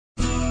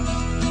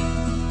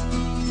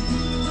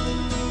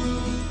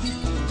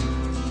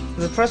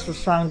The trust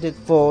was founded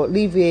for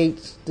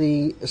alleviate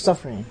the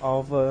suffering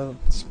of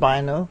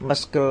spinal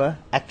muscular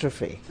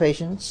atrophy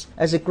patients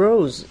as it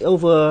grows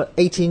over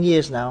 18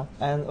 years now,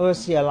 and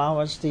OSC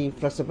allows us the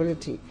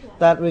flexibility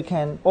that we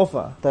can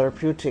offer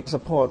therapeutic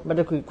support,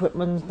 medical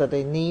equipment that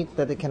they need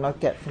that they cannot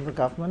get from the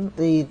government.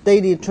 The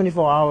daily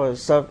 24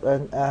 hours of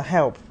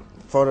help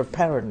for the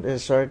parent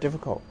is very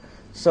difficult.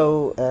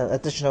 So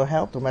additional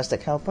help,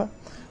 domestic helper,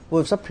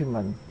 will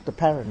supplement the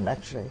parent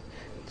actually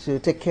to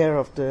take care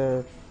of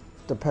the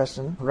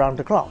person around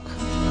the clock.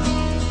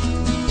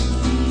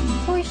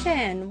 Pui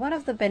Shan, one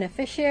of the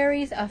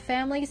beneficiaries of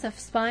Families of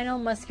Spinal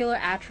Muscular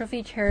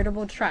Atrophy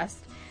Charitable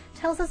Trust,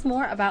 tells us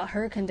more about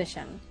her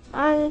condition.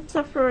 I'm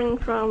suffering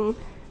from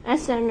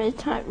SMA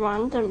type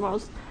 1, the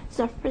most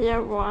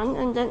severe one,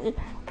 and then it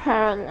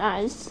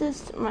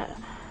paralyzes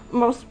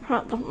most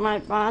part of my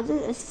body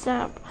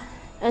except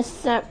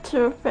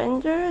two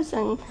fingers,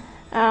 and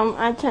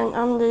I can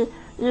only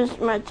use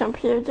my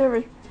computer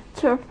with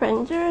two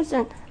fingers,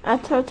 and I'm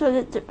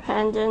totally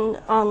dependent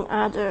on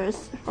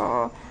others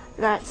for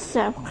like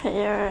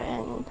self-care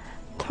and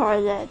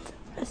toilet,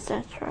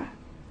 etc.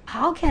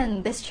 How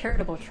can this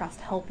charitable trust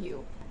help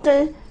you?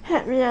 They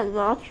helped me a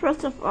lot.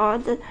 First of all,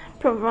 they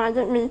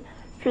provided me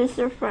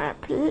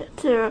physiotherapy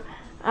to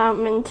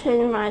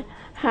maintain my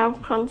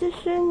health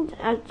condition.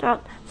 I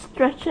got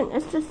stretching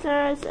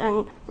exercise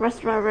and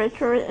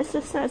respiratory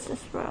exercise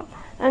as well.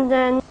 And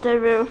then they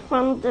will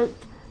fund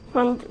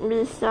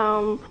me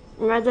some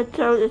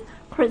medical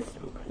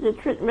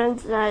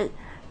treatments like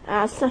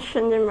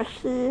suctioning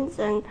machines,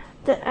 and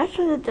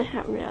they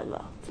help me a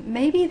lot.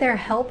 Maybe their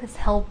help has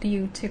helped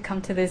you to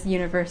come to this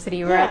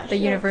university. We're at the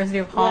University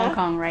of Hong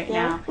Kong right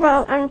now.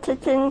 Well, I'm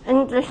taking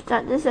English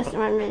studies as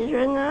my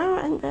major now,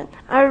 and then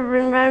I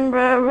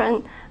remember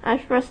when I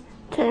first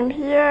came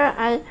here,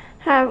 I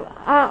have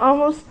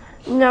almost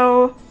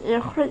no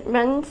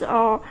equipment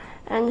or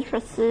any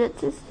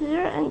facilities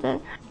here, and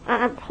then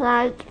I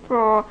applied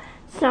for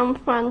some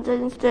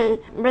funding. They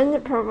mainly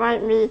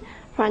provide me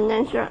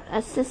financial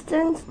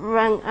assistance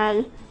when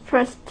I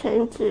first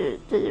came to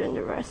the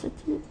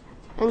university,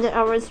 and they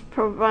always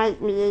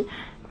provide me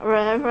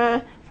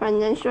wherever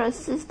financial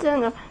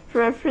assistance or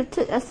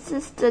therapeutic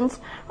assistance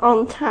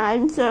on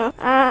time, so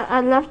I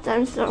love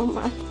them so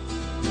much.